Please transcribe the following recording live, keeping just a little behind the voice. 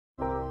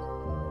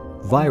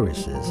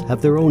Viruses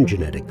have their own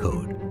genetic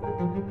code,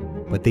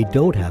 but they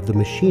don't have the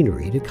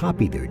machinery to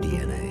copy their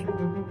DNA.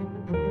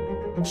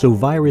 So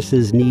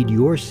viruses need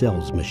your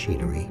cell's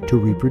machinery to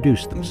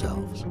reproduce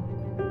themselves.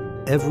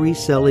 Every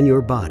cell in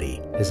your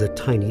body is a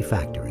tiny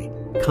factory,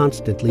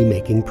 constantly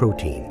making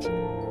proteins.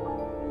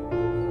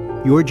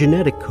 Your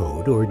genetic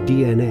code, or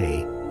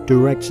DNA,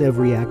 directs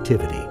every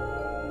activity.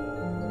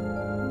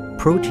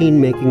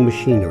 Protein-making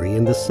machinery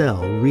in the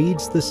cell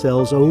reads the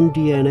cell's own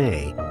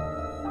DNA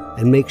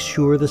and makes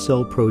sure the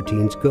cell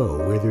proteins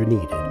go where they're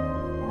needed.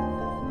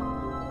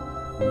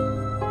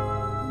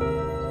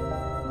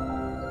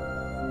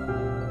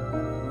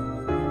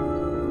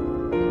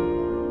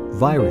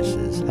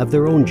 Viruses have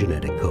their own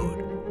genetic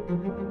code,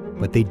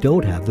 but they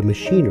don't have the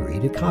machinery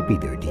to copy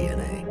their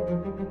DNA.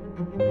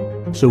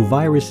 So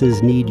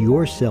viruses need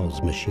your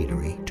cell's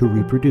machinery to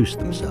reproduce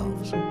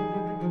themselves.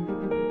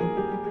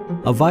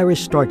 A virus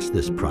starts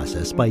this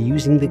process by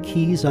using the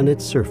keys on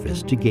its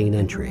surface to gain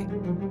entry.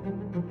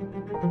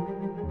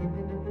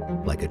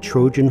 Like a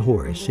Trojan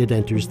horse, it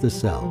enters the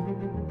cell.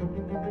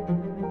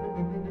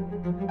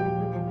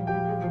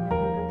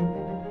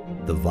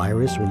 The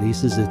virus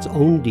releases its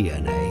own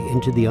DNA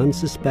into the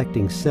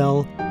unsuspecting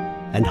cell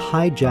and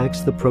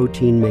hijacks the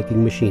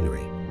protein-making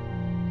machinery.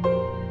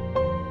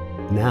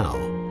 Now,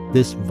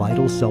 this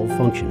vital cell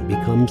function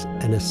becomes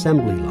an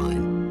assembly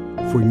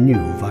line for new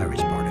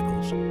virus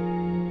particles.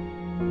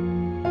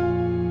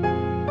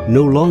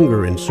 No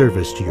longer in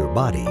service to your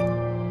body,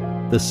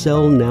 the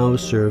cell now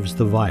serves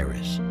the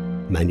virus,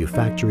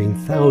 manufacturing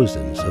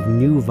thousands of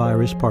new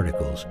virus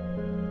particles,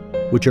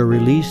 which are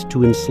released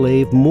to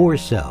enslave more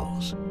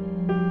cells.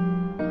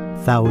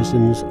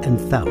 Thousands and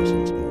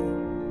thousands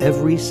more.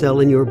 Every cell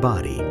in your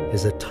body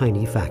is a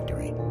tiny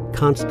factory,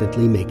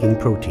 constantly making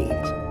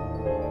proteins.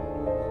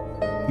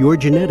 Your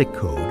genetic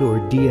code, or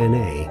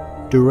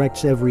DNA,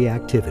 directs every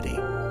activity.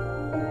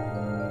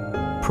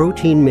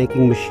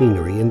 Protein-making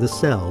machinery in the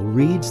cell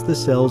reads the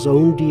cell's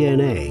own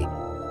DNA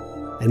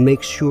and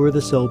makes sure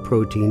the cell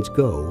proteins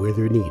go where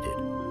they're needed.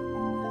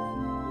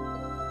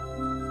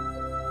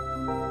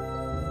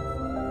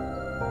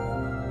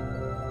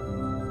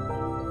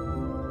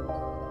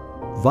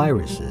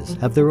 Viruses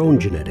have their own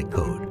genetic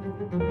code,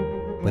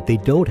 but they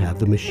don't have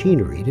the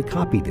machinery to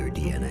copy their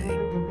DNA.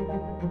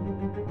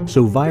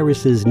 So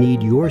viruses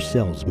need your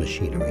cell's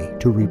machinery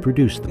to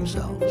reproduce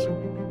themselves.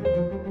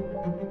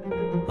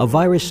 A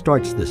virus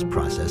starts this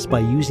process by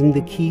using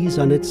the keys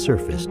on its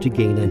surface to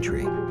gain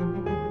entry.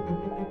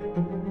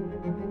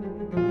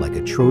 Like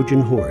a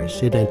Trojan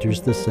horse, it enters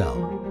the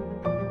cell.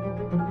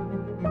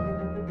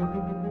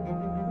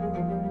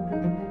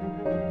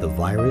 The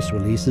virus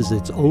releases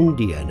its own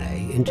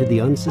DNA into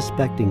the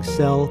unsuspecting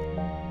cell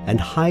and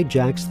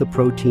hijacks the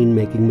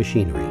protein-making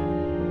machinery.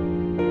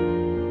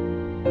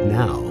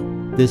 Now,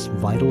 this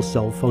vital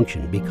cell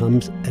function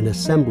becomes an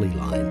assembly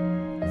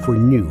line for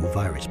new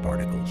virus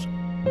particles.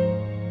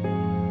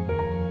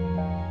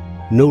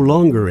 No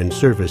longer in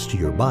service to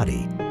your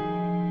body,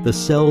 the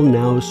cell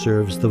now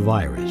serves the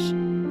virus,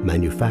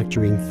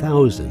 manufacturing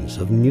thousands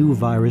of new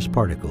virus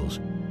particles,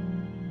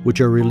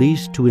 which are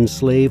released to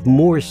enslave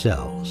more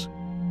cells.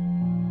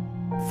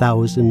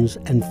 Thousands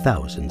and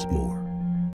thousands more.